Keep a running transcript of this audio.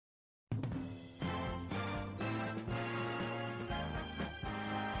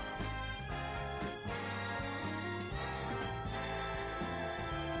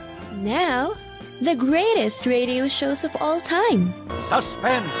Now, the greatest radio shows of all time.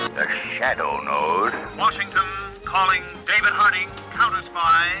 Suspense. The Shadow Node. Washington calling David Harding,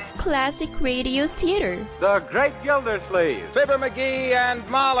 counter-spy. Classic radio theater. The Great Gildersleeve. Fibber McGee and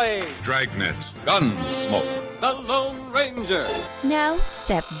Molly. Dragnet. Gunsmoke. The Lone Ranger. Now,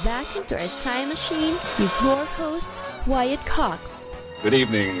 step back into a time machine with your host, Wyatt Cox. Good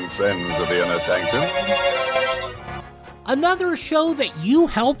evening, friends of the Inner Sanctum. Another show that you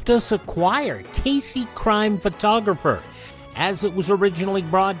helped us acquire, Casey Crime Photographer, as it was originally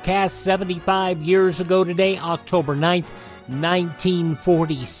broadcast 75 years ago today, October 9th,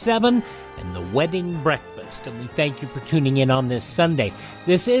 1947, and the wedding breakfast. And we thank you for tuning in on this Sunday.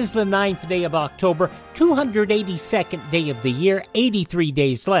 This is the 9th day of October, 282nd day of the year, 83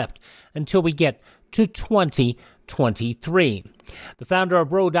 days left until we get to 2023. The founder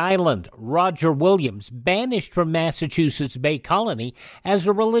of Rhode Island, Roger Williams, banished from Massachusetts Bay Colony as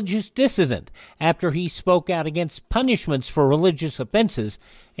a religious dissident after he spoke out against punishments for religious offenses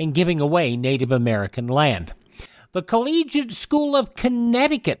and giving away Native American land. The Collegiate School of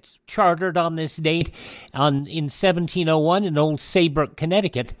Connecticut, chartered on this date in 1701 in Old Saybrook,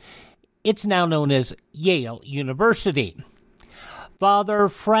 Connecticut. It's now known as Yale University. Father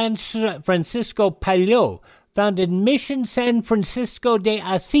Francisco Pavel founded Mission San Francisco de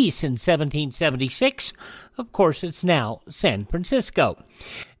Asís in 1776. Of course, it's now San Francisco.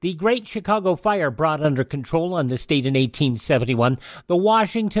 The Great Chicago Fire brought under control on this date in 1871. The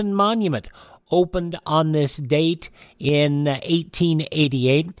Washington Monument opened on this date in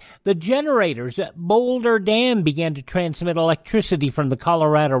 1888. The generators at Boulder Dam began to transmit electricity from the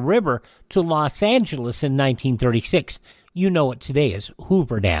Colorado River to Los Angeles in 1936. You know it today as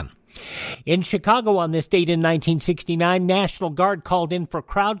Hoover Dam. In Chicago on this date in 1969, National Guard called in for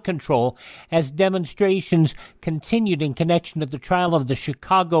crowd control as demonstrations continued in connection to the trial of the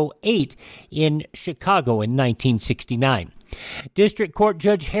Chicago 8 in Chicago in 1969. District Court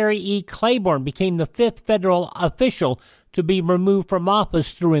Judge Harry E. Claiborne became the fifth federal official to be removed from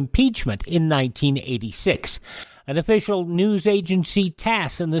office through impeachment in 1986. An official news agency,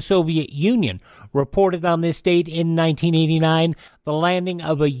 TASS, in the Soviet Union reported on this date in 1989 the landing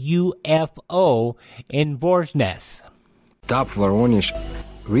of a UFO in Voronezh. Top Voronezh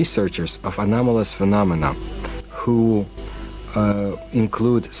researchers of anomalous phenomena who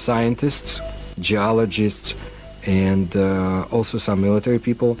include scientists, geologists, and also some military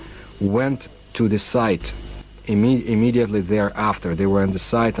people went to the site immediately thereafter. They were on the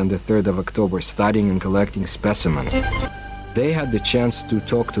site on the 3rd of October studying and collecting specimens. They had the chance to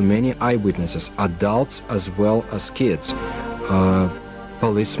talk to many eyewitnesses, adults as well as kids,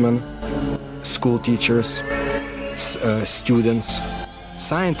 policemen, school teachers, students,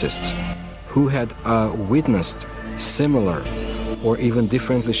 scientists who had witnessed similar or even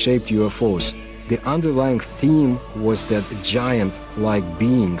differently shaped UFOs. The underlying theme was that giant-like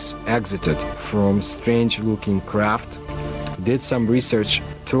beings exited from strange-looking craft, did some research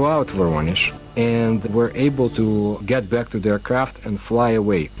throughout Voronezh, and were able to get back to their craft and fly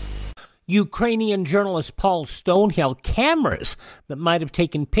away. Ukrainian journalist Paul Stonehill cameras that might have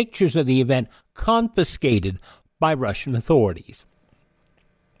taken pictures of the event confiscated by Russian authorities.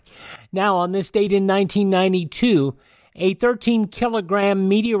 Now, on this date in 1992, a 13-kilogram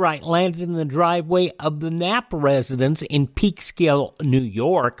meteorite landed in the driveway of the Knapp residence in Peekskill, New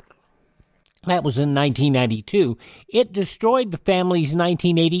York. That was in 1992. It destroyed the family's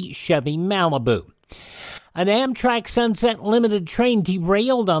 1980 Chevy Malibu. An Amtrak Sunset Limited train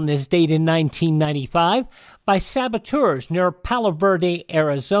derailed on this date in 1995 by saboteurs near Palo Verde,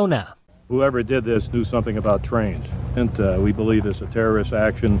 Arizona. Whoever did this knew something about trains, and we believe it's a terrorist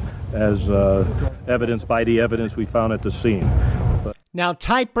action as evidenced by the evidence we found at the scene. Now,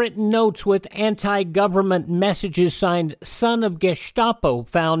 typewritten notes with anti-government messages signed Son of Gestapo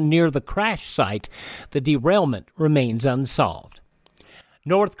found near the crash site. The derailment remains unsolved.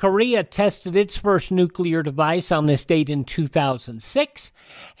 North Korea tested its first nuclear device on this date in 2006,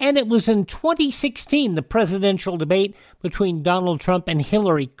 and it was in 2016 the presidential debate between Donald Trump and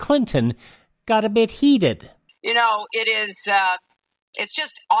Hillary Clinton got a bit heated. You know, it's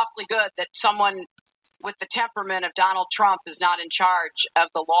just awfully good that someone with the temperament of Donald Trump is not in charge of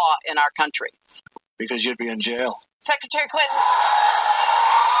the law in our country. Because you'd be in jail. Secretary Clinton.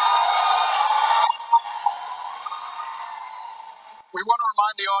 We want to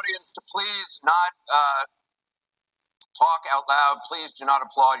remind the audience to please not talk out loud. Please do not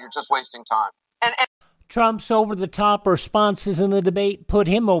applaud. You're just wasting time. And Trump's over-the-top responses in the debate put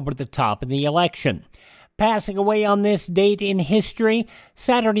him over the top in the election. Passing away on this date in history,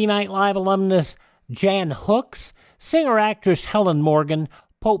 Saturday Night Live alumnus Jan Hooks, singer-actress Helen Morgan,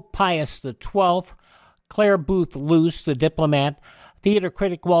 Pope Pius XII, Claire Booth Luce, the diplomat, theater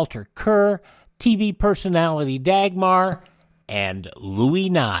critic Walter Kerr, TV personality Dagmar, and Louis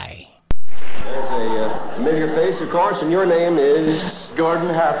Nye. There's a familiar face, of course, and your name is? Gordon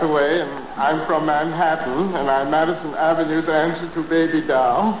Hathaway, and I'm from Manhattan, and I'm Madison Avenue's answer to Baby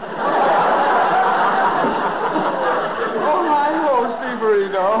Doll. Oh, hi-ho, Steve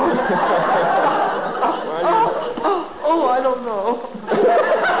Marino. I don't know.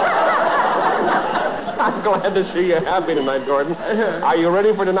 I'm glad to see you happy tonight, Gordon. Are you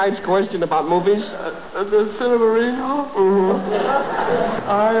ready for tonight's question about movies? The Cinemarino? Mm-hmm.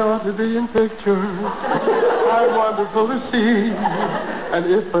 I ought to be in pictures. I'm wonderful to see. And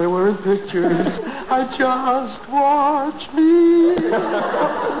if I were in pictures, I'd just watch me.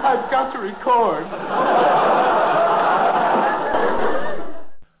 I've got to record.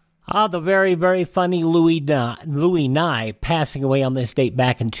 The very, very funny Louis Nye, passing away on this date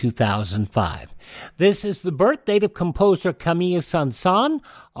back in 2005. This is the birthday of composer Camille Saint-Saëns,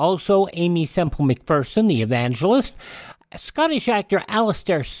 also Amy Semple McPherson, the evangelist, Scottish actor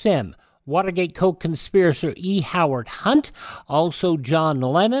Alastair Sim, Watergate co-conspirator E. Howard Hunt, also John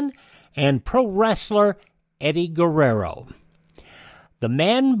Lennon, and pro wrestler Eddie Guerrero. The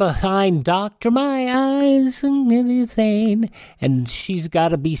man behind Dr. My Eyes and anything, and She's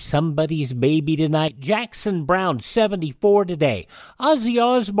Gotta Be Somebody's Baby Tonight, Jackson Browne, 74 today. Ozzy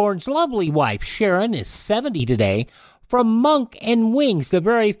Osbourne's lovely wife, Sharon, is 70 today. From Monk and Wings, the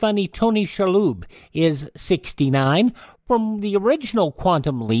very funny Tony Shalhoub is 69. From the original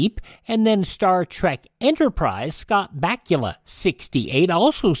Quantum Leap and then Star Trek Enterprise, Scott Bakula, 68,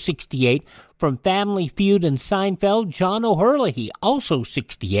 also 68. From Family Feud and Seinfeld, John O'Hurley, also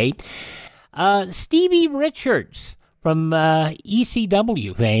 68. Stevie Richards from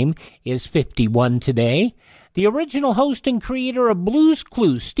ECW fame is 51 today. The original host and creator of Blue's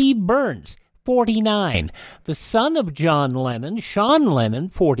Clues, Steve Burns, 49. The son of John Lennon, Sean Lennon,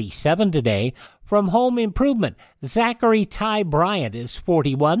 47 today. From Home Improvement, Zachary Ty Bryant is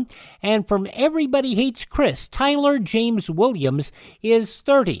 41. And from Everybody Hates Chris, Tyler James Williams is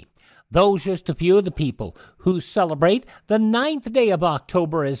 30. Those are just a few of the people who celebrate the 9th day of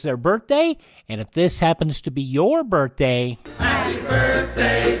October as their birthday. And if this happens to be your birthday, happy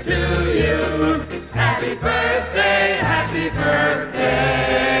birthday to you. Happy birthday, happy birthday.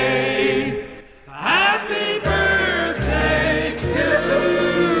 Happy birthday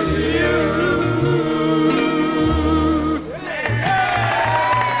to you.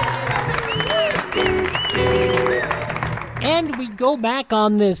 And we go back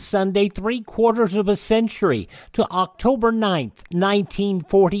on this Sunday 3/4 of a century to October 9th,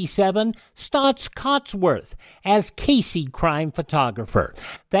 1947, Staats Cotsworth as Casey crime photographer.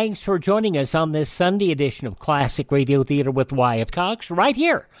 Thanks for joining us on this Sunday edition of Classic Radio Theater with Wyatt Cox, right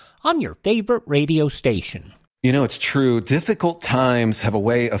here on your favorite radio station. You know, it's true. Difficult times have a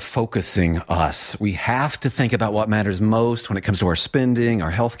way of focusing us. We have to think about what matters most when it comes to our spending, our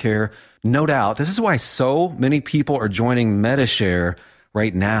health care. No doubt. This is why so many people are joining Medi-Share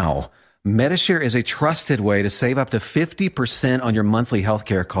right now. Medi-Share is a trusted way to save up to 50% on your monthly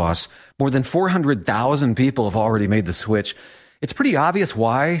healthcare costs. More than 400,000 people have already made the switch. It's pretty obvious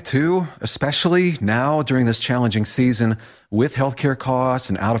why, too, especially now during this challenging season with healthcare costs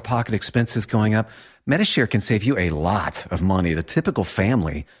and out-of-pocket expenses going up. Medi-Share can save you a lot of money. The typical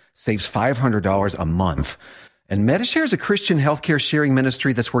family saves $500 a month. And Medi-Share is a Christian healthcare sharing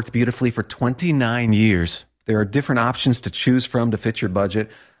ministry that's worked beautifully for 29 years. There are different options to choose from to fit your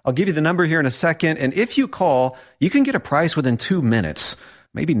budget. I'll give you the number here in a second, and if you call, you can get a price within 2 minutes.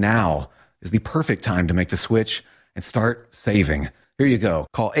 Maybe now is the perfect time to make the switch and start saving. Here you go.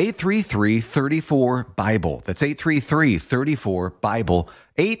 Call 833-34-BIBLE. That's 833-34-BIBLE.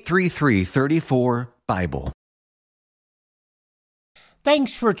 833-34-BIBLE.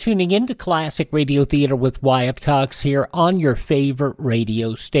 Thanks for tuning in to Classic Radio Theater with Wyatt Cox here on your favorite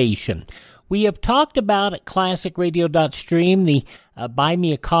radio station. We have talked about at classicradio.stream the Buy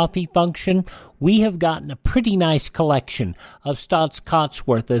Me a Coffee function. We have gotten a pretty nice collection of Staats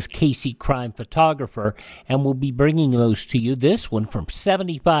Cotsworth as Casey crime photographer, and we'll be bringing those to you. This one from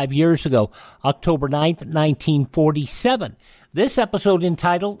 75 years ago, October 9th, 1947. This episode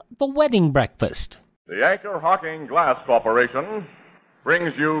entitled The Wedding Breakfast. The Anchor Hawking Glass Corporation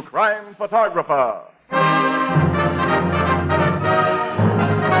brings you Crime Photographer.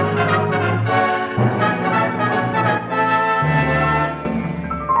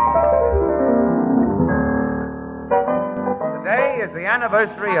 Today is the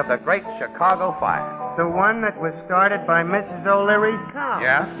anniversary of the Great Chicago Fire. The one that was started by Mrs. O'Leary's cow.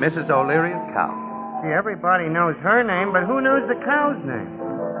 Yeah, Mrs. O'Leary's cow. See, everybody knows her name, but who knows the cow's name?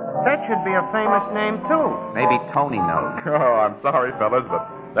 That should be a famous name, too. Maybe Tony knows. Oh, I'm sorry, fellas, but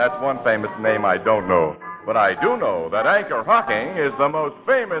that's one famous name I don't know. But I do know that Anchor Hocking is the most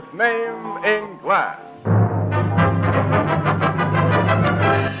famous name in glass.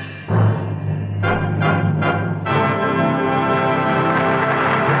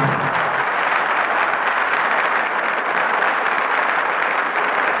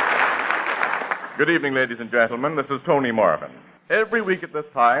 Good evening, ladies and gentlemen. This is Tony Marvin. Every week at this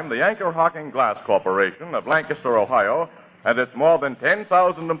time, the Anchor Hocking Glass Corporation of Lancaster, Ohio, and its more than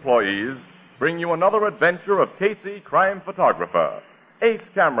 10,000 employees bring you another adventure of Casey, crime photographer, ace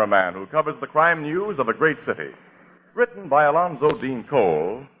cameraman who covers the crime news of a great city. Written by Alonzo Dean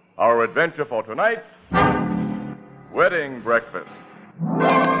Cole, our adventure for tonight, Wedding Breakfast.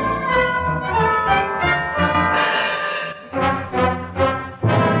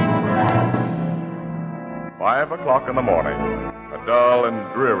 5 o'clock in the morning. A dull and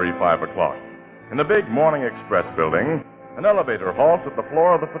dreary 5 o'clock. In the big Morning Express building, an elevator halts at the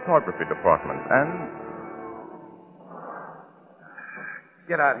floor of the photography department, and...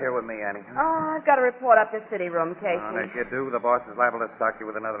 Get out here with me, Annie. Oh, I've got to report up to city room, Casey. And if you do, the boss is liable to stock you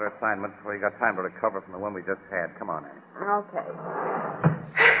with another assignment before you got time to recover from the one we just had. Come on, Annie. Okay.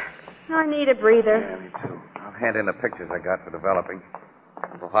 I need a breather. Yeah, me too. I'll hand in the pictures I got for developing.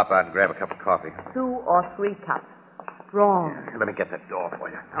 We'll hop out and grab a cup of coffee. 2 or 3 cups. Strong. Yeah, let me get that door for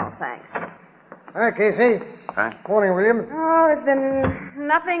you. Oh, thanks. Hi, Casey. Huh? Morning, William. Oh, there's been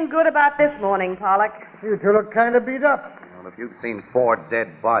nothing good about this morning, Pollock. You two look kind of beat up. Well, if you'd seen 4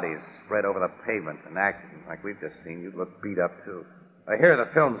 dead bodies spread over the pavement in accident like we've just seen, you'd look beat up, too. Here are the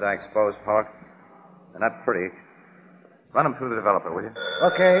films I exposed, Pollock. They're not pretty. Run them through the developer, will you?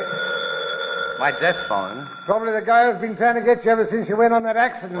 Okay. My desk phone. Probably the guy who's been trying to get you ever since you went on that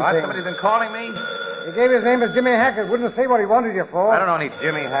accident What? thing. Somebody's been calling me? He gave his name as Jimmy Hackett. Wouldn't say what he wanted you for. I don't know any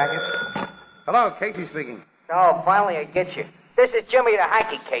Jimmy Hackett. Hello, Casey speaking. Oh, finally I get you. This is Jimmy the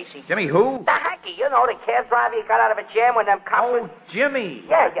Hacky, Casey. Jimmy who? The Hacky, you know, the cab driver you got out of a jam when them cops... Oh, Jimmy.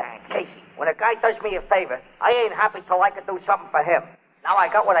 Yeah, Casey. When a guy does me a favor, I ain't happy till I can do something for him. Now I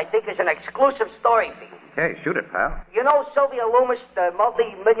got what I think is an exclusive story for you. Okay, shoot it, pal. You know Sylvia Loomis, the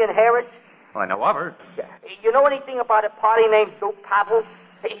multi-million heiress? Well, I know of her. Yeah. You know anything about a party named Duke Pavel?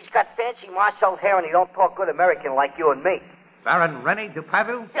 He's got fancy Marcel hair and he don't talk good American like you and me. Baron Rennie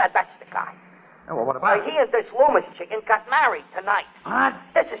Dupavu? Yeah, that's the guy. Oh, well, what about He and this Loomis chicken got married tonight. What?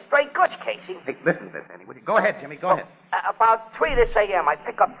 This is straight goods, Casey. Hey, listen to this, Annie. Will you? Go ahead, Jimmy. Go ahead. About 3 this a.m., I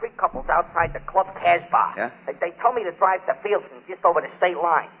pick up 3 couples outside the club Casbah. Yeah? They tell me to drive to Fieldston, just over the state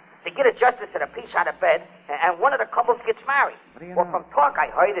line. They get a justice and a piece out of bed, and one of the couples gets married. Well, from talk I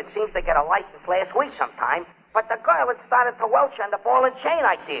heard, it seems they got a license last week sometime, but the girl had started to welch on the ball and chain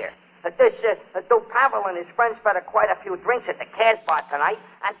idea. This Duke Pavel and his friends better quite a few drinks at the Casbah tonight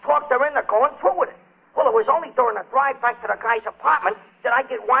and talked her into going through with it. Well, it was only during the drive back to the guy's apartment that I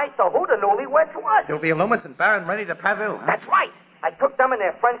get wise to who the newlyweds was. Sylvia Loomis and Baron Rennie Dupavu. Huh? That's right. I took them and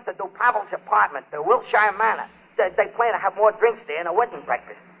their friends to Duke Pavel's apartment, the Wilshire Manor. They plan to have more drinks there and a wedding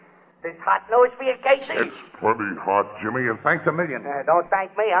breakfast. This hot news for you, Casey? It's plenty hot, Jimmy, and thanks a million. Don't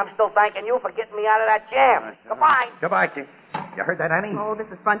thank me. I'm still thanking you for getting me out of that jam. Goodbye. Goodbye, Jim. You heard that, Annie? Oh, this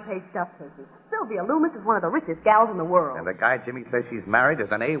is front page stuff, Casey. Sylvia Loomis is one of the richest gals in the world. And the guy Jimmy says she's married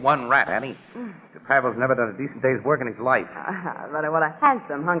is an A1 rat, Annie. Pavel's never done a decent day's work in his life. But what a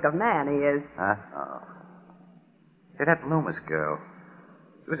handsome hunk of man he is. Oh. Hey, that Loomis girl.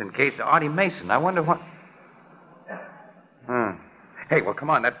 She was engaged to Artie Mason. I wonder what... Hey, well, come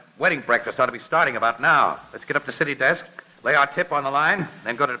on. That wedding breakfast ought to be starting about now. Let's get up to city desk, lay our tip on the line,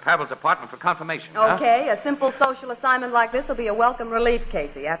 then go to Pavel's apartment for confirmation. Okay, a simple social assignment like this will be a welcome relief,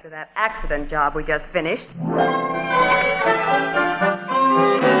 Casey, after that accident job we just finished. We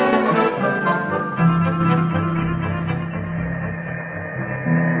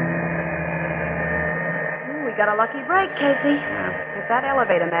got a lucky break, Casey. If that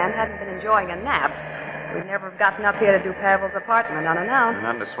elevator man hadn't been enjoying a nap, we'd never have gotten up here to do Pavel's apartment unannounced.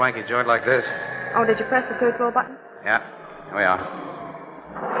 Not in a swanky joint like this. Oh, did you press the third floor button? Yeah, here we are.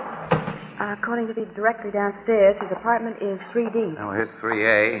 According to the directory downstairs, his apartment is 3D. Oh, here's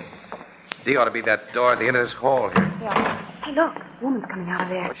 3A. D ought to be that door at the end of this hall here. Yeah. Hey, look. A woman's coming out of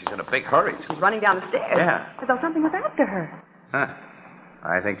there. Oh, she's in a big hurry. She's running down the stairs. Yeah. As though something was after her. Huh.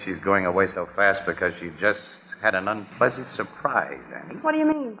 I think she's going away so fast because she just had an unpleasant surprise, Annie. What do you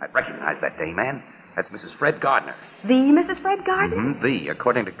mean? I recognize that dame, man. That's Mrs. Fred Gardner. The Mrs. Fred Gardner? Mm-hmm, the.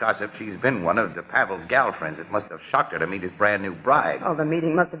 According to gossip, she's been one of Pavel's gal friends. It must have shocked her to meet his brand new bride. Oh, the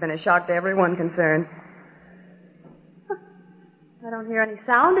meeting must have been a shock to everyone concerned. I don't hear any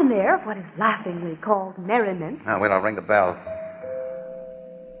sound in there of what is laughingly called merriment. Now, wait, I'll ring the bell.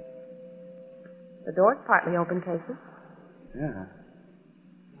 The door's partly open, Casey. Yeah.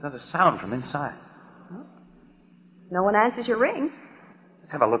 Another sound from inside. No one answers your ring.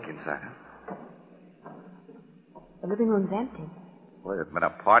 Let's have a look inside. The living room's empty. Boy, there's been a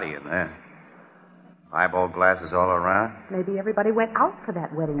party in there. Eyeball glasses all around. Maybe everybody went out for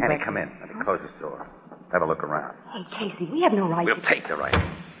that wedding Annie, breakfast. come in. Let me close this door. Have a look around. Hey, Casey, we have no right We'll to... take the right.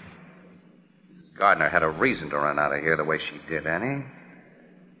 Gardner had a reason to run out of here the way she did, Annie.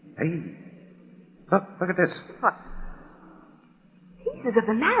 Hey, look at this. What? Pieces of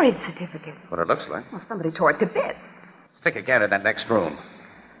the marriage certificate. What it looks like. Well, somebody tore it to bits. Stick again in that next room.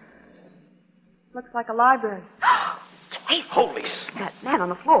 Looks like a library. Casey! Holy snap! That man on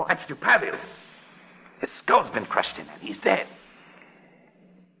the floor. That's Pavel. His skull's been crushed in and he's dead.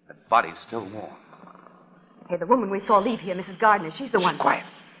 That body's still warm. Hey, the woman we saw leave here, Mrs. Gardner, she's the one. Quiet.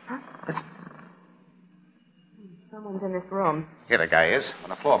 Huh? Listen. Someone's in this room. Here the guy is, on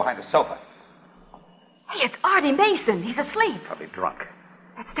the floor behind the sofa. Hey, it's Artie Mason. He's asleep. Probably drunk.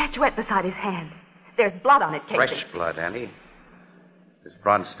 That statuette beside his hand. There's blood on it, Casey. Fresh blood, Annie. This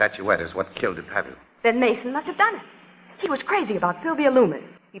bronze statuette is what killed Pavel. Then Mason must have done it. He was crazy about Sylvia Loomis.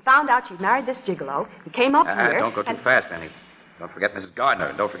 He found out she'd married this gigolo. He came up here. Don't go too fast, Annie. Don't forget Mrs. Gardner,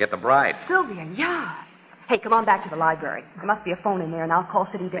 and don't forget the bride. Sylvia, yeah. Hey, come on back to the library. There must be a phone in there, and I'll call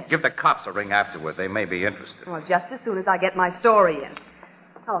City Desk. Give the cops a ring afterward. They may be interested. Well, just as soon as I get my story in.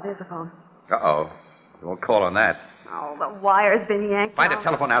 Oh, there's the phone. Uh-oh. We won't call on that. Oh, the wire's been yanked Find a out.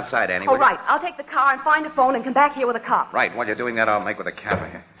 telephone outside, Annie. Oh, will you? right. I'll take the car and find a phone and come back here with a cop. Right. While you're doing that, I'll make with a camera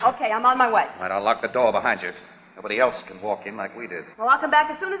here. Okay, I'm on my way. Right, I'll lock the door behind you. Nobody else can walk in like we did. Well, I'll come back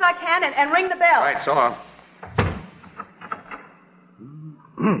as soon as I can and ring the bell. Right, so long.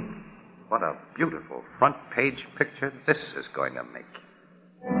 What a beautiful front page picture this is going to make.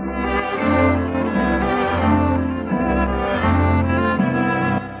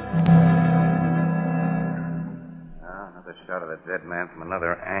 Another shot of the dead man from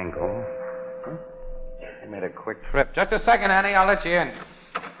another angle. He made a quick trip. Just a second, Annie. I'll let you in.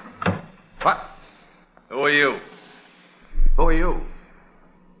 What? Who are you? Who are you?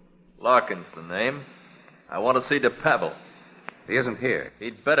 Larkin's the name. I want to see Pavel. He isn't here.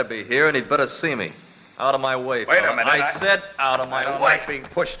 He'd better be here, and he'd better see me. Out of my way, Wait fella. a minute. I said out of my I don't way. like being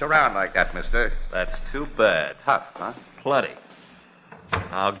pushed around like that, mister. That's too bad. Tough, huh? Plenty.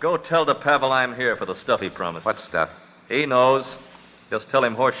 Now go tell Pavel I'm here for the stuff he promised. What stuff? He knows. Just tell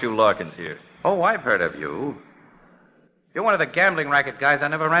him Horseshoe Larkin's here. Oh, I've heard of you. You're one of the gambling racket guys I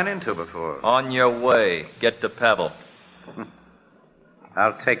never ran into before. On your way. Get to Pavel.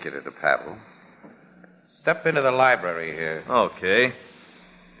 I'll take you to Pavel. Step into the library here. Okay.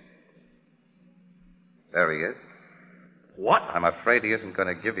 There he is. What? I'm afraid he isn't going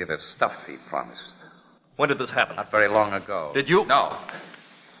to give you the stuff he promised. When did this happen? Not very long ago. Did you? No.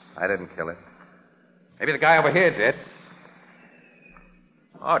 I didn't kill him. Maybe the guy over here did.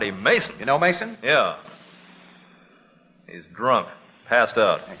 Artie Mason. You know Mason? Yeah. He's drunk. Passed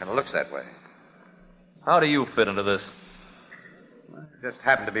out. It kind of looks that way. How do you fit into this? I just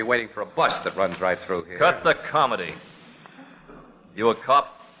happened to be waiting for a bus that runs right through here. Cut the comedy. You a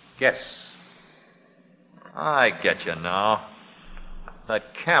cop? Yes. I get you now.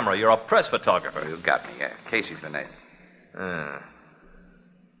 That camera, you're a press photographer. You got me, yeah. Casey's the name.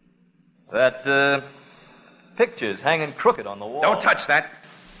 That, picture's hanging crooked on the wall. Don't touch that.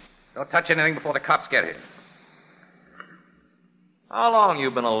 Don't touch anything before the cops get here. How long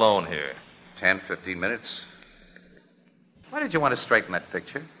you been alone here? 10, 15 minutes. Why did you want to straighten that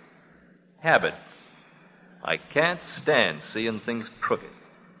picture? Habit. I can't stand seeing things crooked.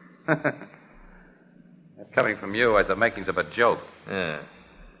 That coming from you has the makings of a joke. Yeah.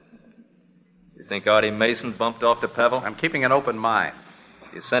 You think Artie Mason bumped off to Pavel? I'm keeping an open mind.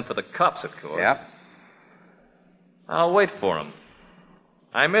 You sent for the cops, of course. Yeah. I'll wait for them.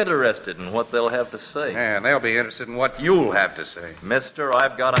 I'm interested in what they'll have to say. Yeah, and they'll be interested in what you'll have to say. Mister,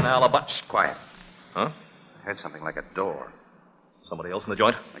 I've got an alibi. Shh, quiet. Huh? I heard something like a door. Somebody else in the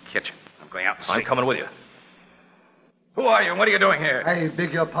joint? The kitchen. I'm going out and see. I'm coming with you. Who are you and what are you doing here? I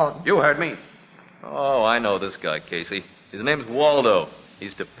beg your pardon. You heard me. Oh, I know this guy, Casey. His name's Waldo.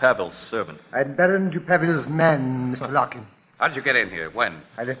 He's Pavel's servant. I'm Baron Pavel's man, Mr. Larkin. How did you get in here? When?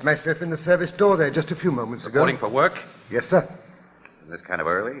 I left myself in the service door there just a few moments ago. Reporting for work? Yes, sir. Is this kind of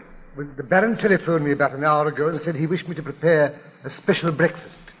early? Well, the Baron telephoned me about an hour ago and said he wished me to prepare a special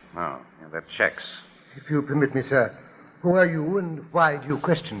breakfast. Oh, yeah, that checks. If you permit me, sir. Who are you and why do you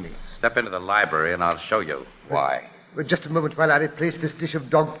question me? Step into the library and I'll show you why. Well, just a moment while I replace this dish of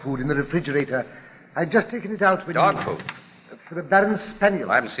dog food in the refrigerator. I'd just taken it out when Dog food? For the Baron's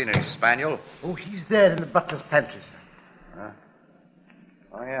spaniel. I haven't seen any spaniel. Oh, he's there in the butler's pantry, sir. Huh?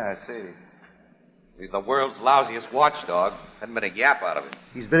 Oh, yeah, I see. He's the world's lousiest watchdog. Hadn't been a yap out of it.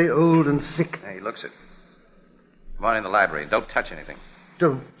 He's very old and sick. Yeah, he looks it. Come on in the library. Don't touch anything.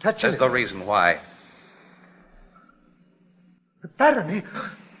 Don't touch There's anything. the reason why. But Baron,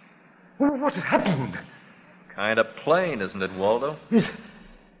 what has happened? Kind of plain, isn't it, Waldo? Is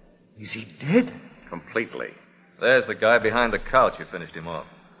he dead? Completely. There's the guy behind the couch who finished him off.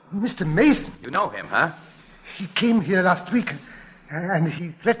 Mr. Mason. You know him, huh? He came here last week, and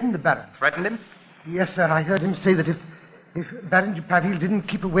he threatened the Baron. Threatened him? Yes, sir. I heard him say that if Baron Pavel didn't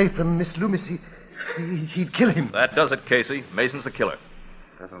keep away from Miss Loomis, he'd kill him. That does it, Casey. Mason's the killer.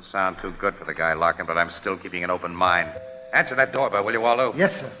 Doesn't sound too good for the guy, Larkin, but I'm still keeping an open mind. Answer that doorbell, will you, Waldo?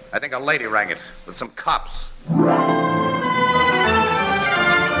 Yes, sir. I think a lady rang it with some cops.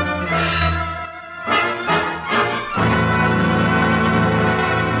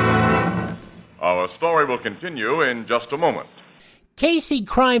 Our story will continue in just a moment. Casey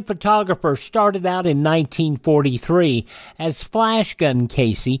Crime Photographer started out in 1943 as Flash Gun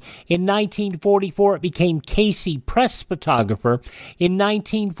Casey. In 1944, it became Casey Press Photographer. In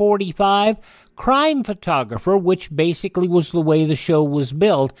 1945, Crime Photographer, which basically was the way the show was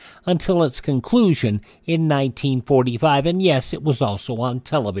billed until its conclusion in 1945. And yes, it was also on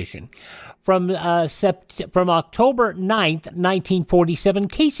television. From October 9th, 1947,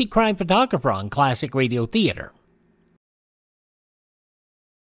 Casey Crime Photographer on Classic Radio Theater.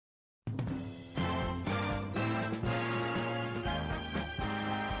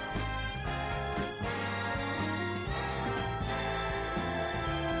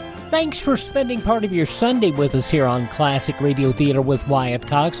 Thanks for spending part of your Sunday with us here on Classic Radio Theater with Wyatt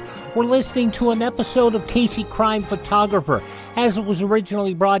Cox. We're listening to an episode of Casey Crime Photographer, as it was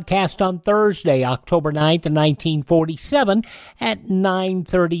originally broadcast on Thursday, October 9th, 1947, at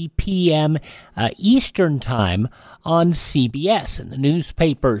 9:30 p.m. Eastern Time on CBS. In the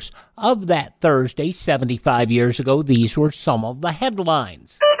newspapers of that Thursday, 75 years ago, these were some of the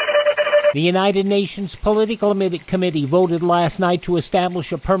headlines. The United Nations Political Committee voted last night to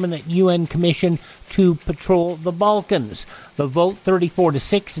establish a permanent UN commission to patrol the Balkans. The vote,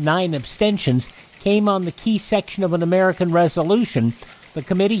 34-6, 9 abstentions, came on the key section of an American resolution. The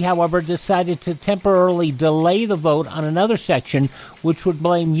committee, however, decided to temporarily delay the vote on another section, which would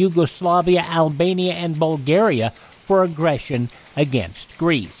blame Yugoslavia, Albania, and Bulgaria for aggression against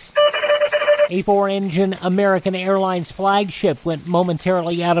Greece. A 4-engine American Airlines flagship went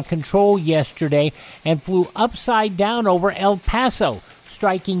momentarily out of control yesterday and flew upside down over El Paso,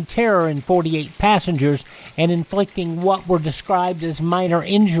 striking terror in 48 passengers and inflicting what were described as minor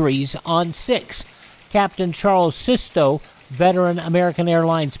injuries on 6. Captain Charles Sisto, veteran American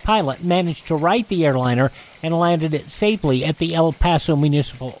Airlines pilot, managed to right the airliner and landed it safely at the El Paso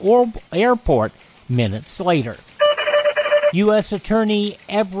Municipal Airport minutes later. U.S. Attorney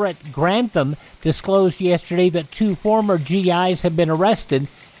Everett Grantham disclosed yesterday that 2 former GIs have been arrested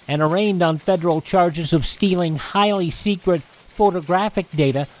and arraigned on federal charges of stealing highly secret photographic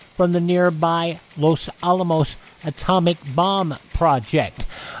data from the nearby Los Alamos atomic bomb project.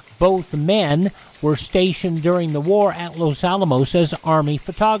 Both men were stationed during the war at Los Alamos as Army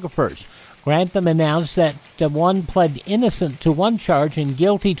photographers. Grantham announced that one pled innocent to one charge and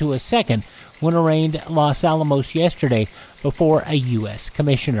guilty to a second when arraigned at Los Alamos yesterday before a U.S.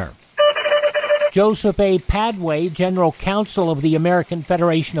 commissioner. Joseph A. Padway, general counsel of the American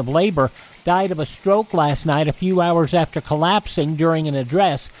Federation of Labor, died of a stroke last night a few hours after collapsing during an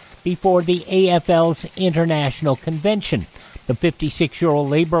address before the AFL's International Convention. The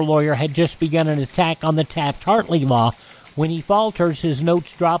 56-year-old labor lawyer had just begun an attack on the Taft-Hartley law. When he falters, his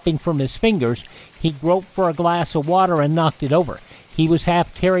notes dropping from his fingers, he groped for a glass of water and knocked it over. He was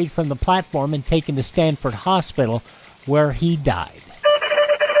half carried from the platform and taken to Stanford Hospital, where he died.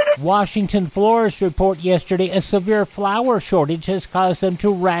 Washington florists report yesterday a severe flower shortage has caused them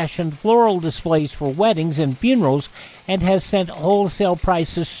to ration floral displays for weddings and funerals and has sent wholesale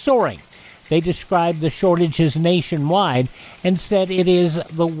prices soaring. They described the shortage as nationwide and said it is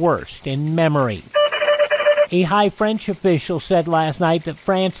the worst in memory. A high French official said last night that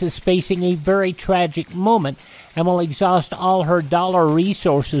France is facing a very tragic moment and will exhaust all her dollar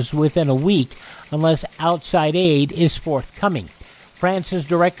resources within a week unless outside aid is forthcoming. France's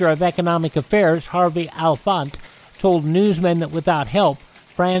Director of Economic Affairs, Harvey Alphonse, told newsmen that without help,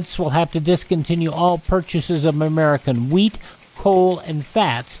 France will have to discontinue all purchases of American wheat, coal, and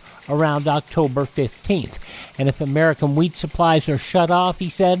fats around October 15th. And if American wheat supplies are shut off, he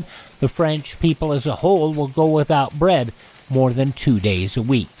said, the French people as a whole will go without bread more than 2 days a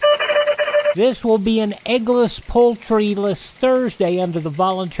week. This will be an eggless, poultryless Thursday under the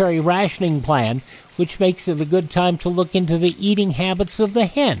voluntary rationing plan, which makes it a good time to look into the eating habits of the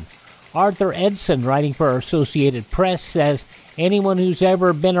hen. Arthur Edson, writing for Associated Press, says anyone who's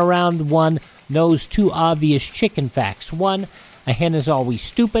ever been around one knows two obvious chicken facts. One, a hen is always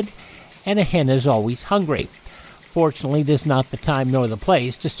stupid, and a hen is always hungry. Fortunately, this is not the time nor the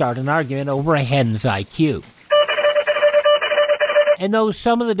place to start an argument over a hen's IQ. And those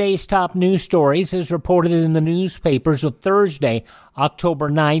some of the day's top news stories as reported in the newspapers of Thursday, October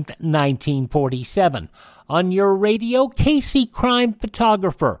 9th, 1947. On your radio, Casey Crime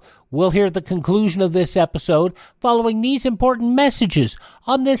Photographer. We'll hear the conclusion of this episode following these important messages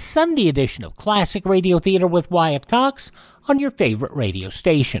on this Sunday edition of Classic Radio Theater with Wyatt Cox on your favorite radio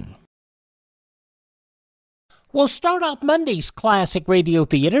station. We'll start off Monday's Classic Radio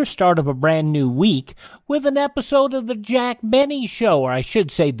Theater, start of a brand new week, with an episode of the Jack Benny Show, or I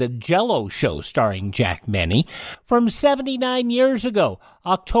should say the Jell-O Show starring Jack Benny, from 79 years ago,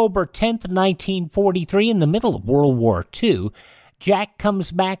 October 10th, 1943, in the middle of World War II. Jack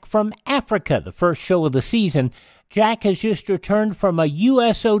comes back from Africa, the first show of the season. Jack has just returned from a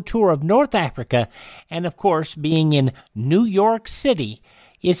USO tour of North Africa, and of course, being in New York City,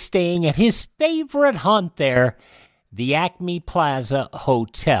 is staying at his favorite haunt there, the Acme Plaza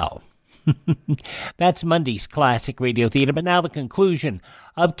Hotel. That's Monday's Classic Radio Theater, but now the conclusion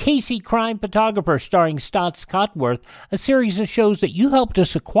of Casey Crime Photographer starring Staats Cotsworth, a series of shows that you helped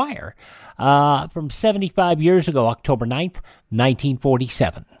us acquire from 75 years ago, October 9th,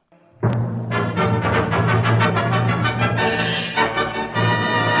 1947.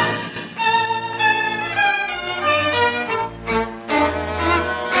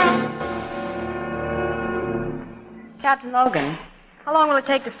 Captain Logan, how long will it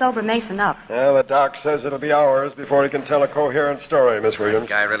take to sober Mason up? Well, the doc says it'll be hours before he can tell a coherent story, Miss Williams. The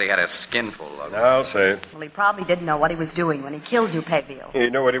guy really had a skinful, Logan. I'll say. Well, he probably didn't know what he was doing when he killed you, Pavel. He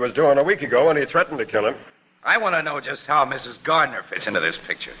knew what he was doing a week ago when he threatened to kill him. I want to know just how Mrs. Gardner fits into this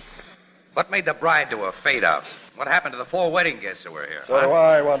picture. What made the bride do a fade-out? What happened to the 4 wedding guests who were here? So do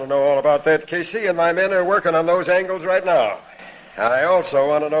I want to know all about that, Casey, and my men are working on those angles right now. I also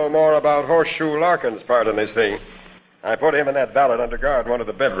want to know more about Horseshoe Larkin's part in this thing. I put him and that valet under guard in one of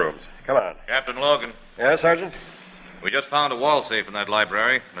the bedrooms. Come on. Captain Logan. Yes, Sergeant? We just found a wall safe in that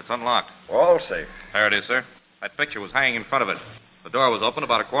library, and it's unlocked. Wall safe? There it is, sir. That picture was hanging in front of it. The door was open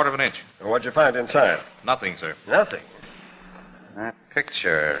about 1/4 inch. And what'd you find inside? Nothing, sir. Nothing? That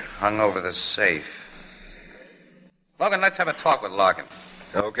picture hung over the safe. Logan, let's have a talk with Larkin.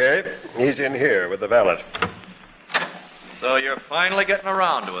 Okay. He's in here with the valet. So you're finally getting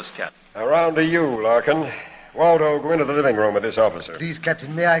around to us, Captain. Around to you, Larkin. Waldo, go into the living room with this officer. Please,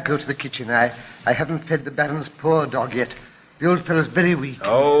 Captain, may I go to the kitchen? I haven't fed the Baron's poor dog yet. The old fellow's very weak.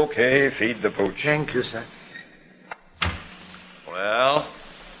 Okay, feed the pooch. Thank you, sir. Well,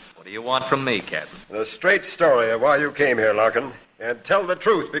 what do you want from me, Captain? The straight story of why you came here, Larkin. And tell the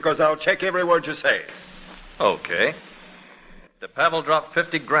truth, because I'll check every word you say. Okay. The Pavel dropped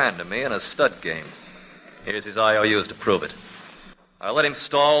 50 grand to me in a stud game. Here's his IOUs to prove it. I let him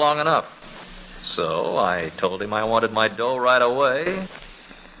stall long enough. So I told him I wanted my dough right away.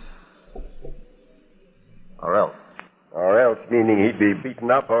 Or else. Or else, meaning he'd be beaten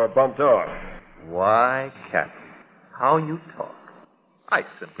up or bumped off. Why, Captain, how you talk. I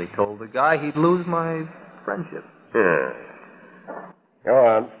simply told the guy he'd lose my friendship. Go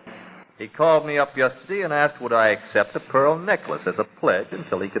on. He called me up yesterday and asked would I accept a pearl necklace as a pledge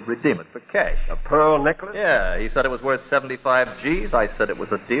until he could redeem it for cash. A pearl necklace? Yeah, he said it was worth 75 G's. I said it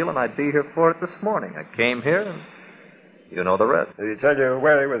was a deal and I'd be here for it this morning. I came here and you know the rest. Did he tell you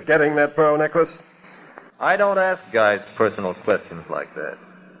where he was getting that pearl necklace? I don't ask guys personal questions like that.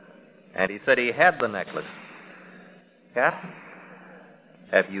 And he said he had the necklace. Captain,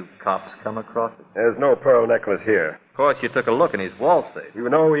 have you cops come across it? There's no pearl necklace here. Of course, you took a look in his wall safe. You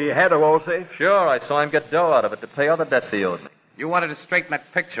know he had a wall safe? Sure, I saw him get dough out of it to pay all the debts he owed me. You wanted to straighten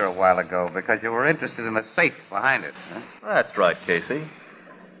that picture a while ago because you were interested in the safe behind it, huh? That's right, Casey.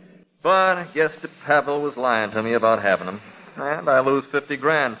 But I guess the Pavel was lying to me about having them. And I lose 50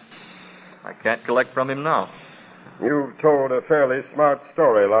 grand. I can't collect from him now. You've told a fairly smart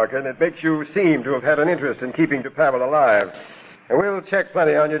story, Larkin. It makes you seem to have had an interest in keeping DePavel alive. And we'll check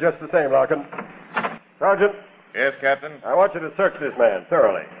plenty on you just the same, Larkin. Sergeant? Yes, Captain? I want you to search this man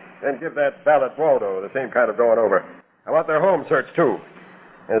thoroughly. Then give that valet Waldo the same kind of going over. I want their home searched, too.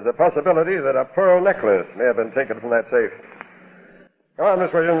 There's a possibility that a pearl necklace may have been taken from that safe. Come on,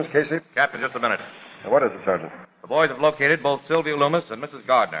 Miss Williams, Casey. Captain, just a minute. Now, what is it, Sergeant? The boys have located both Sylvia Loomis and Mrs.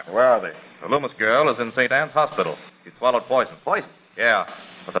 Gardner. Where are they? The Loomis girl is in St. Anne's Hospital. She swallowed poison. Poison? Yeah,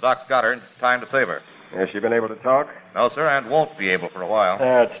 but the doc's got her in time to save her. Has she been able to talk? No, sir, and won't be able for a while.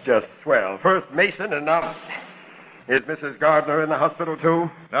 That's just swell. First Mason and now... Is Mrs. Gardner in the hospital, too?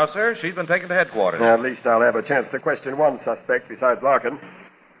 No, sir. She's been taken to headquarters. At least I'll have a chance to question one suspect besides Larkin.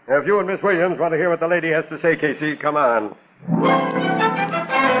 If you and Miss Williams want to hear what the lady has to say, Casey, come on.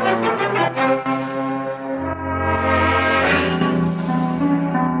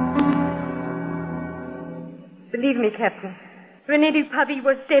 Believe me, Captain, René Dupavi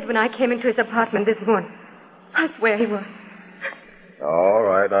was dead when I came into his apartment this morning. I swear he was. All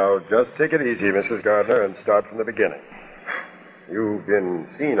right, now just take it easy, Mrs. Gardner, and start from the beginning. You've been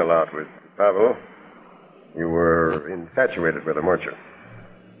seen a lot with Pavel. You were infatuated with him, weren't you?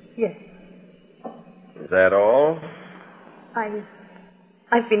 Yes. Is that all?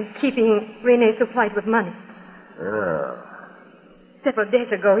 I've been keeping René supplied with money. Ah. Several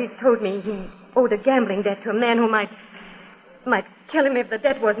days ago, he told me he owed a gambling debt to a man who might kill him if the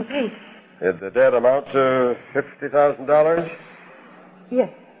debt wasn't paid. Did the debt amount to $50,000? Yes.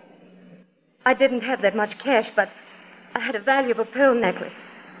 I didn't have that much cash, but I had a valuable pearl necklace.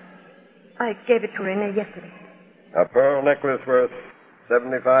 I gave it to René yesterday. A pearl necklace worth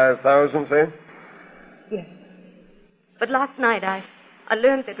 $75,000, say? Yes. But last night I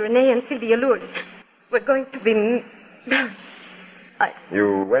learned that René and Sylvia Lourdes were going to be married.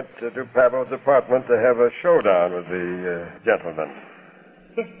 You went to Pavel's apartment to have a showdown with the gentleman.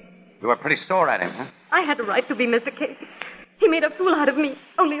 Yes. You were pretty sore at him, huh? I had a right to be Mr. Casey. He made a fool out of me.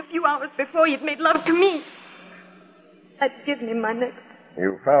 Only a few hours before he'd made love to me. I'd given him my necklace.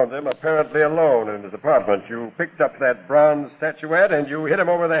 You found him apparently alone in his apartment. You picked up that bronze statuette and you hit him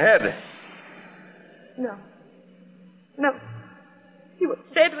over the head. No. He was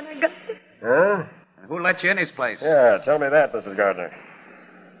dead when I got there. Huh? Who let you in his place? Yeah, tell me that, Mrs. Gardner.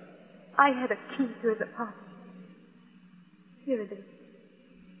 I had a key to his apartment. Here it is.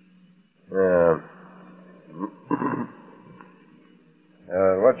 Yeah.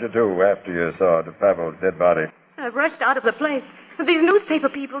 What'd you do after you saw Pavel's dead body? I rushed out of the place. These newspaper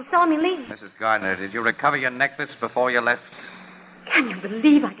people saw me leave. Mrs. Gardner, did you recover your necklace before you left? Can you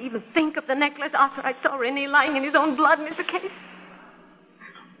believe I'd even think of the necklace after I saw René lying in his own blood, Mr. Case?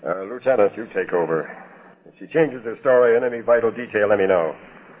 Lieutenant, you take over. If she changes her story in any vital detail, let me know.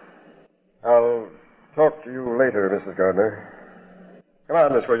 I'll talk to you later, Mrs. Gardner. Come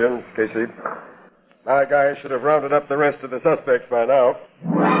on, Miss Williams, Casey. My guys should have rounded up the rest of the suspects by now.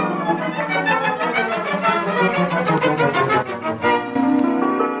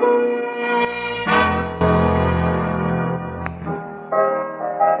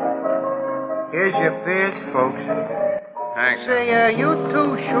 Here's your beers, folks. Thanks. Say, you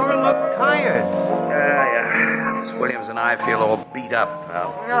two sure look tired. Yeah. Miss Williams and I feel all beat up,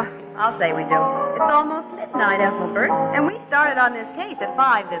 pal. Oh, I'll say we do. It's almost midnight, Ethelbert, and we started on this case at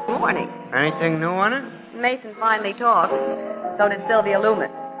 5 this morning. Anything new on it? Mason finally talked. So did Sylvia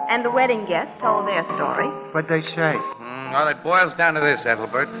Loomis. And the wedding guests told their story. What'd they say? Well, it boils down to this,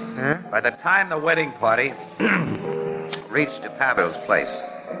 Ethelbert. Huh? By the time the wedding party reached Pavel's place,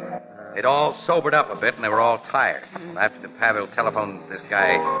 they'd all sobered up a bit and they were all tired. After Pavel telephoned this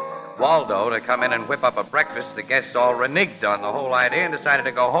guy, Waldo, to come in and whip up a breakfast, the guests all reneged on the whole idea and decided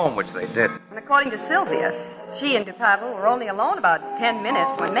to go home, which they did. And according to Sylvia, she and DePavel were only alone about 10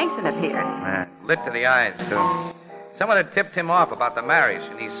 minutes when Mason appeared. Lit to the eyes, too. Someone had tipped him off about the marriage,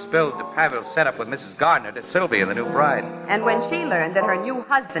 and he spilled DePavel's setup with Mrs. Gardner to Sylvia, the new bride. And when she learned that her new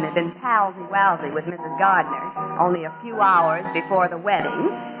husband had been palsy-walsy with Mrs. Gardner only a few hours before the wedding,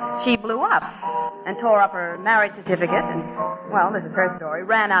 she blew up and tore up her marriage certificate and, well, this is her story,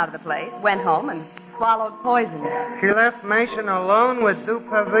 ran out of the place, went home, and swallowed poison. She left Mason alone with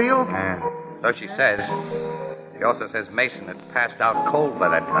Dupavel? Yeah, so she says. She also says Mason had passed out cold by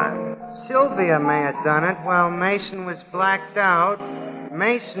that time. Sylvia may have done it while Mason was blacked out.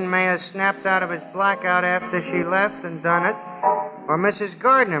 Mason may have snapped out of his blackout after she left and done it. Or Mrs.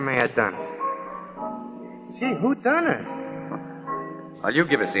 Gardner may have done it. Gee, who done it? Well, you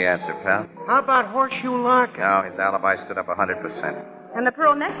give us the answer, pal. How about Horseshoe Larkin? No, his alibi stood up 100%. And the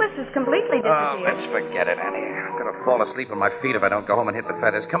pearl necklace has completely disappeared. Oh, let's forget it, Annie. I'm going to fall asleep on my feet if I don't go home and hit the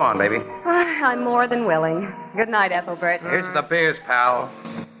feathers. Come on, baby. I'm more than willing. Good night, Ethelbert. Here's the beers, pal.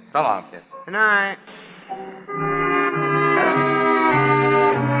 So long, kid. Good night.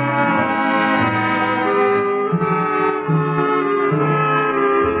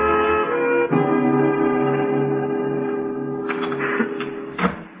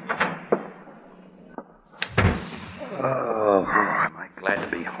 Oh, am I glad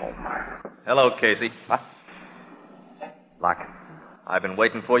to be home. Hello, Casey. What? Lock. I've been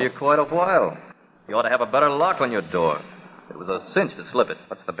waiting for you quite a while. You ought to have a better lock on your door. It was a cinch to slip it.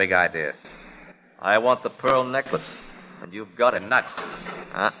 What's the big idea? I want the pearl necklace, and you've got it. Nuts.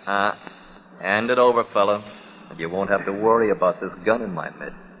 Hand it over, fella. and you won't have to worry about this gun in my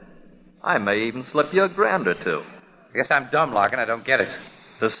mitt. I may even slip you $1,000 or $2. Guess I'm dumb, Larkin. I don't get it.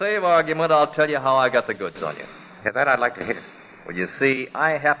 To save argument, I'll tell you how I got the goods on you. Yeah, that I'd like to hear. Well, you see,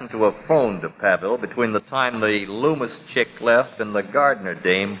 I happened to have phoned to Pavel between the time the Loomis chick left and the Gardner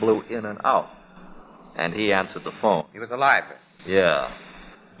dame blew in and out. And he answered the phone. He was alive then? Yeah.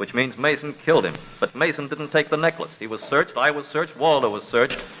 Which means Mason killed him. But Mason didn't take the necklace. He was searched, I was searched, Waldo was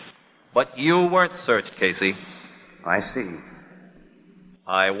searched. But you weren't searched, Casey. I see.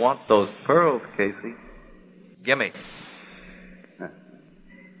 I want those pearls, Casey. Gimme.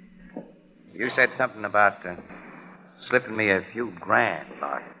 You said something about slipping me a few grand,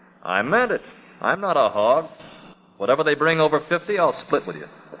 Larkin. I meant it. I'm not a hog. Whatever they bring over 50, I'll split with you.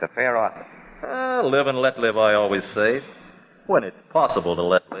 It's a fair offer. Live and let live, I always say. When it's possible to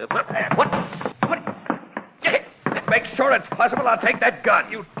let live. What? Make sure it's possible, I'll take that gun,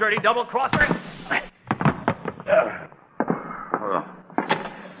 you dirty double-crosser.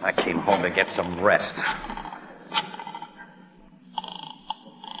 I came home to get some rest.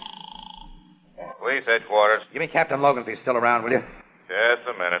 Police headquarters. Give me Captain Logan if he's still around, will you? Just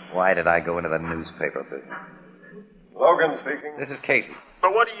a minute. Why did I go into the newspaper business? Logan speaking. This is Casey. So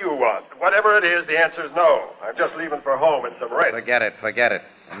what do you want? Whatever it is, the answer is no. I'm just leaving for home and some rest. Forget it.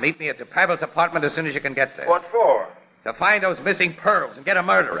 And meet me at Pavel's apartment as soon as you can get there. What for? To find those missing pearls and get a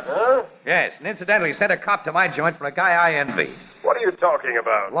murderer. Huh? Yes, and incidentally sent a cop to my joint for a guy I envy. What are you talking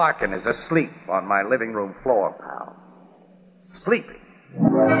about? Larkin is asleep on my living room floor, pal. Sleeping.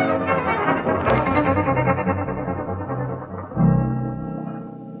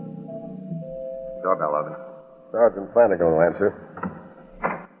 Doorbell, Logan. Sergeant Flanagan will answer.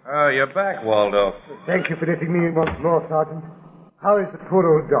 Oh, you're back, Waldo. Thank you for letting me in once more, Sergeant. How is the poor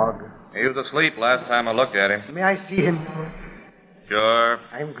old dog? He was asleep last time I looked at him. May I see him? Sure.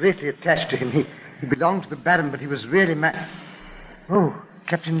 I'm greatly attached to him. He belonged to the Baron, but he was really Oh,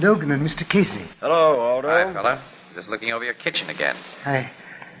 Captain Logan and Mr. Casey. Hello, Waldo. Hi, fella. Just looking over your kitchen again.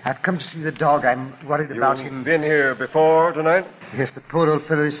 I've come to see the dog. I'm worried about him. You've been here before tonight? Yes, the poor old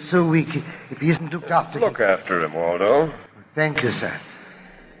fellow is so weak. If he isn't looked after... Look after him, Waldo. Thank you, sir.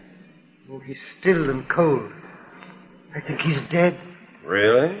 Oh, he's still and cold. I think he's dead.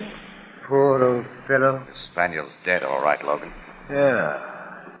 Really? Poor old fellow. The spaniel's dead, all right, Logan. Yeah.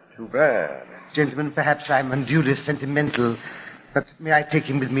 Too bad. Gentlemen, perhaps I'm unduly sentimental, but may I take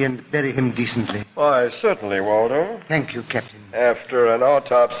him with me and bury him decently? Why, certainly, Waldo. Thank you, Captain. After an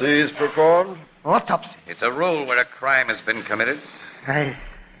autopsy is performed? Autopsy? It's a rule where a crime has been committed. I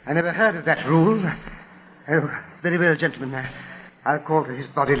never heard of that rule. Oh, very well, gentlemen. I'll call for his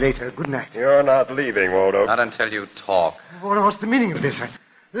body later. Good night. You're not leaving, Waldo. Not until you talk. What's the meaning of this?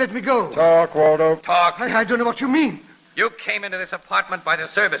 Let me go. Talk, Waldo. Talk. I don't know what you mean. You came into this apartment by the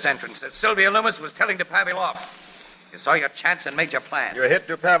service entrance as Sylvia Loomis was telling Pavel off. You saw your chance and made your plan. You hit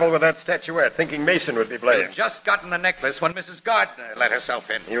Pavel with that statuette, thinking Mason would be blamed. You'd just gotten the necklace when Mrs. Gardner let herself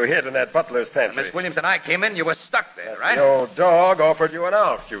in. You hid in that butler's pantry. When Miss Williams and I came in, you were stuck there, right? The old dog offered you an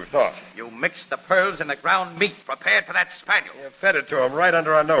out, you thought. You mixed the pearls in the ground meat prepared for that spaniel. You fed it to him right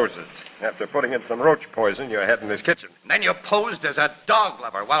under our noses. After putting in some roach poison you had in his kitchen. And then you posed as a dog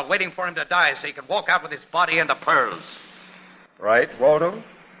lover while waiting for him to die so you could walk out with his body and the pearls. Right, Waldo?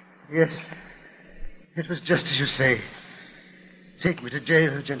 Yes. It was just as you say. Take me to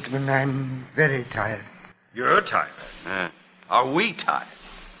jail, gentlemen. I'm very tired. You're tired? Are we tired?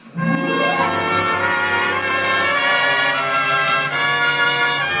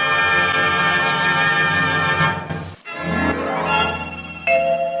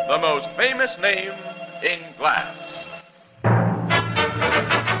 The most famous name in glass.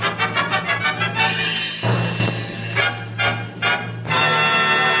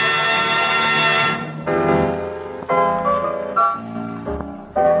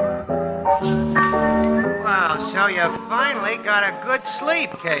 So you finally got a good sleep,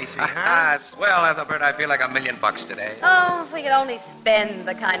 Casey, huh? Swell, Ethelbert. I feel like $1 million today. Oh, if we could only spend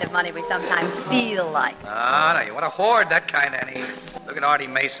the kind of money we sometimes feel like. Ah, no, you want to hoard that kind, Annie. Look at Artie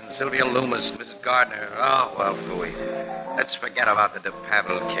Mason, Sylvia Loomis, Mrs. Gardner. Oh, well, phooey. Let's forget about the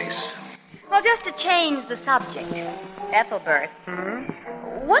Pavel case. Well, just to change the subject. Ethelbert,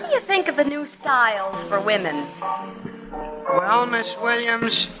 what do you think of the new styles for women? Well, Miss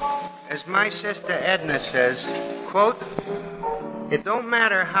Williams, as my sister Edna says, quote, it don't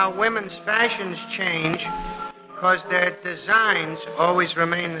matter how women's fashions change, because their designs always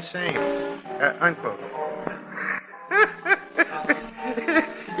remain the same. Unquote.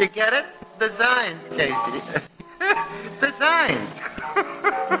 You get it? Designs, Casey. Designs.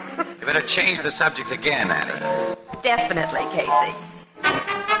 You better change the subject again, Annie. Definitely, Casey.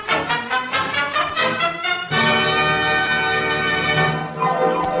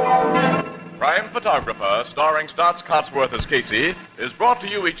 Photographer, starring Staats Cotsworth as Casey, is brought to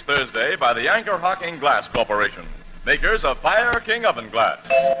you each Thursday by the Anchor Hocking Glass Corporation, makers of Fire King Oven Glass,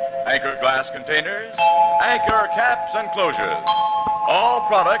 Anchor Glass Containers, Anchor Caps and Closures, all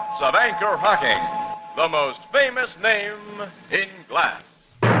products of Anchor Hocking, the most famous name in glass.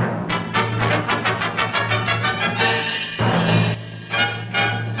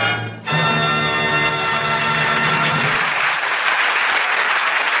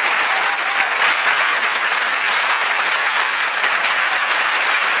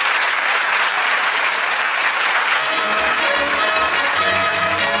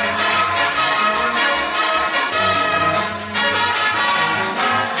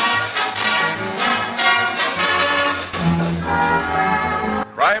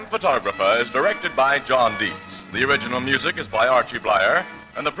 Photographer is directed by John Dietz. The original music is by Archie Blyer,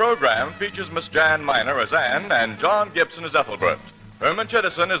 and the program features Miss Jan Miner as Anne and John Gibson as Ethelbert. Herman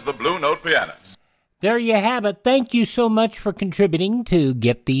Chittison is the Blue Note pianist. There you have it. Thank you so much for contributing to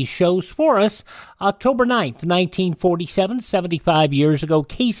get these shows for us. October 9th, 1947, 75 years ago,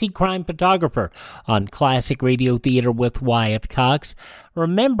 Casey, crime photographer on Classic Radio Theater with Wyatt Cox.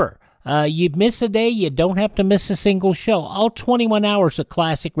 Remember, you miss a day, you don't have to miss a single show. All 21 hours of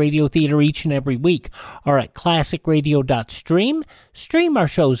Classic Radio Theater each and every week are at classicradio.stream. Stream our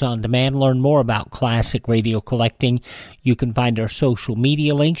shows on demand. Learn more about classic radio collecting. You can find our social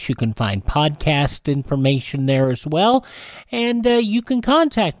media links. You can find podcast information there as well. And you can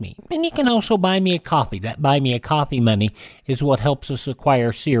contact me. And you can also buy me a coffee. That buy me a coffee money is what helps us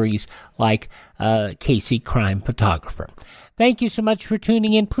acquire series like Casey, crime photographer. Thank you so much for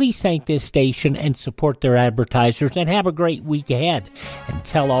tuning in. Please thank this station and support their advertisers, and have a great week ahead. And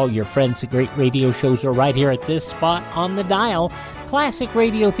tell all your friends that great radio shows are right here at this spot on the dial. Classic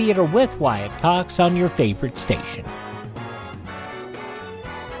Radio Theater with Wyatt Cox on your favorite station.